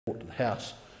report to the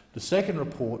House. The second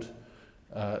report,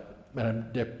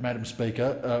 Madam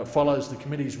Speaker, follows the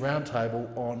committee's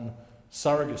roundtable on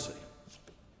surrogacy.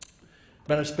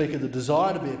 Madam Speaker, the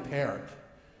desire to be a parent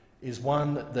is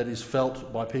one that is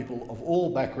felt by people of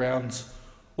all backgrounds,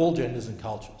 all genders and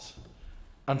cultures.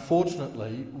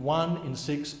 Unfortunately, 1 in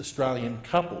 6 Australian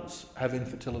couples have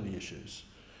infertility issues.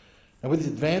 Now, with the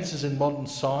advances in modern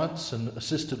science and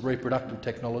assisted reproductive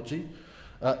technology,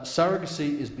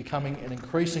 surrogacy is becoming an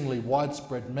increasingly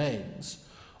widespread means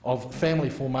of family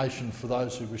formation for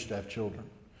those who wish to have children.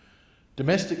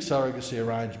 Domestic surrogacy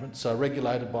arrangements are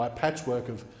regulated by a patchwork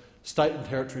of state and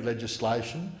territory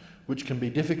legislation which can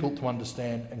be difficult to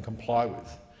understand and comply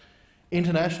with.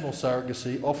 International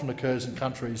surrogacy often occurs in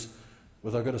countries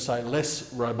with, I've got to say,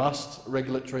 less robust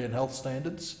regulatory and health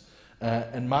standards,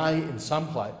 and may, in some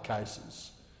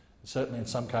cases, certainly in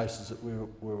some cases that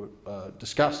were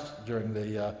discussed during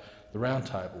the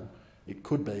roundtable, it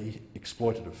could be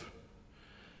exploitative.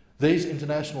 These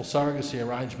international surrogacy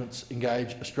arrangements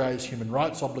engage Australia's human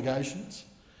rights obligations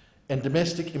and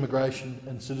domestic immigration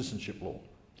and citizenship law.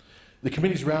 The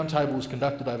committee's roundtable was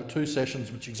conducted over 2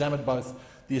 sessions which examined both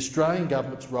the Australian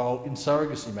government's role in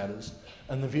surrogacy matters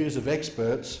and the views of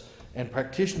experts and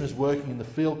practitioners working in the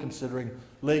field considering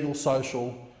legal,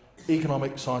 social,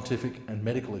 economic, scientific and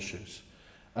medical issues.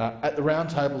 At the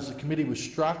roundtables, the committee was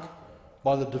struck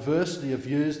by the diversity of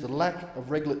views, the lack of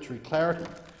regulatory clarity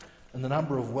and the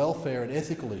number of welfare and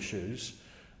ethical issues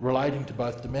relating to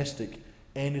both domestic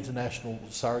and international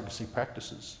surrogacy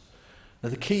practices. Now,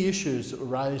 the key issues that were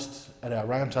raised at our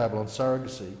roundtable on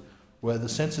surrogacy were the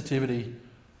sensitivity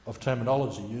of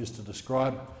terminology used to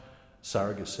describe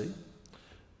surrogacy,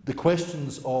 the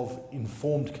questions of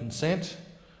informed consent,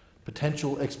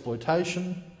 potential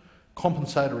exploitation,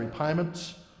 compensatory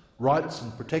payments, rights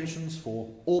and protections for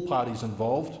all parties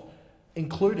involved,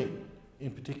 including,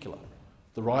 in particular,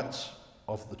 the rights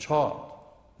of the child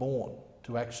born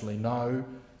to actually know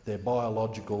their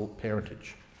biological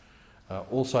parentage.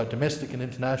 Also domestic and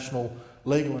international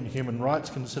legal and human rights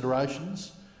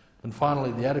considerations, and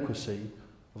finally the adequacy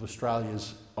of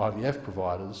Australia's IVF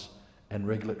providers and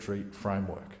regulatory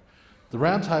framework. The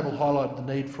roundtable highlighted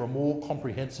the need for a more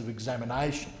comprehensive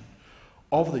examination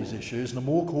of these issues and a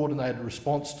more coordinated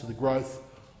response to the growth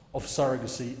of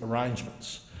surrogacy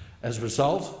arrangements. As a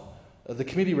result, the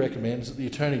committee recommends that the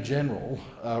Attorney-General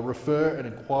refer an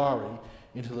inquiry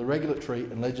into the regulatory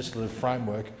and legislative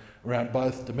framework around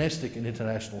both domestic and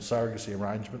international surrogacy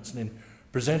arrangements, and in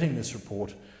presenting this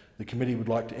report, the committee would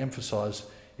like to emphasise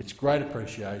its great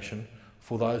appreciation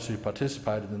for those who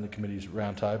participated in the committee's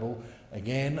roundtable.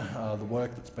 Again, the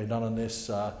work that's been done on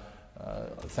this,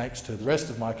 thanks to the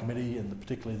rest of my committee and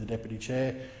particularly the Deputy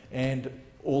Chair, and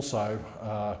also,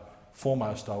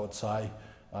 foremost I would say,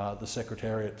 the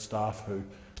Secretariat staff who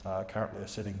currently are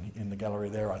sitting in the gallery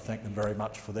there. I thank them very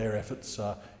much for their efforts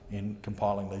in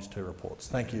compiling these 2 reports.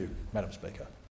 Thank you, Madam Speaker.